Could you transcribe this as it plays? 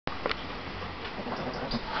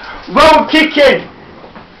Road kicking.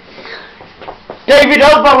 David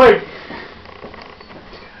elbowing.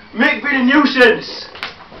 Mick being a nuisance.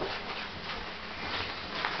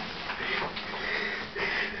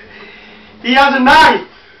 He has a knife.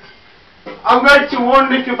 I'm going to warn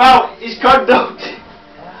Nick about his conduct.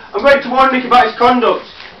 I'm going to warn Nick about his conduct.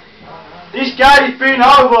 This guy is being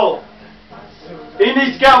horrible. He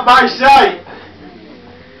needs to get out my sight.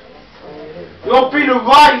 You're being a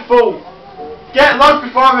right fool. Get lost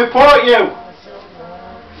before I report you.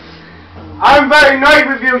 I'm very annoyed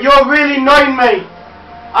with you. You're really annoying me.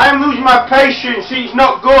 I'm losing my patience. It's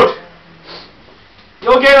not good.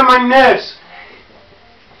 You're getting on my nerves.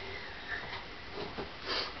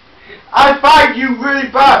 I find you really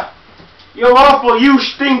bad. You're awful. You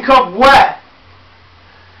stink up wet.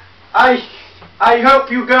 I hope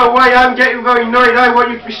you go away. I'm getting very annoyed. I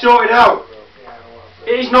want you to be sorted out.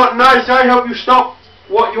 It's not nice. I hope you stop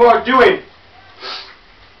what you are doing.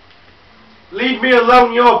 Leave me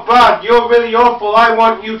alone. You're bad. You're really awful. I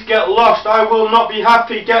want you to get lost. I will not be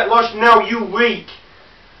happy. Get lost now. You weak.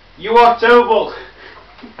 You are terrible.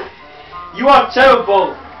 You are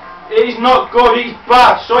terrible. It is not good. It is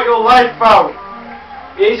bad. Sort your life out.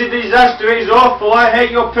 It is a disaster. It is awful. I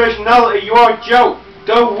hate your personality. You are a joke.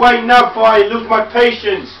 Go away now before I lose my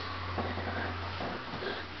patience.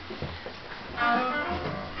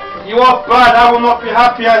 You are bad. I will not be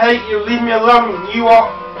happy. I hate you. Leave me alone. You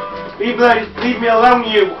are... Leave me alone,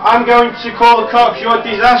 you. I'm going to call the cops. You're a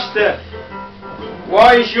disaster.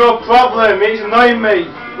 What is your problem? It's annoying me.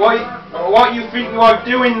 What you think you are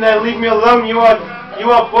doing there? Leave me alone. You are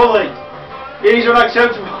bully. It is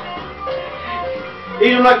unacceptable.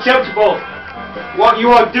 It is unacceptable. What you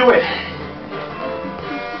are doing.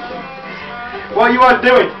 What you are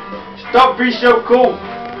doing. Stop being so cool.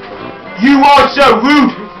 You are so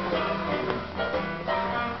rude.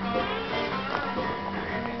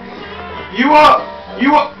 You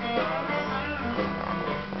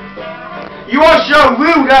are so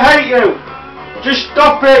rude. I hate you. Just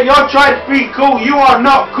stop it. You're trying to be cool. You are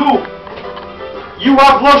not cool. You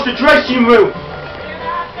have lost the dressing room.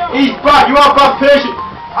 He's bad. You are a bad person.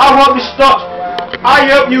 I want this stopped. I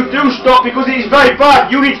hope you do stop because it is very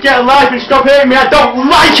bad. You need to get alive and stop hitting me. I don't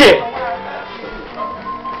like it.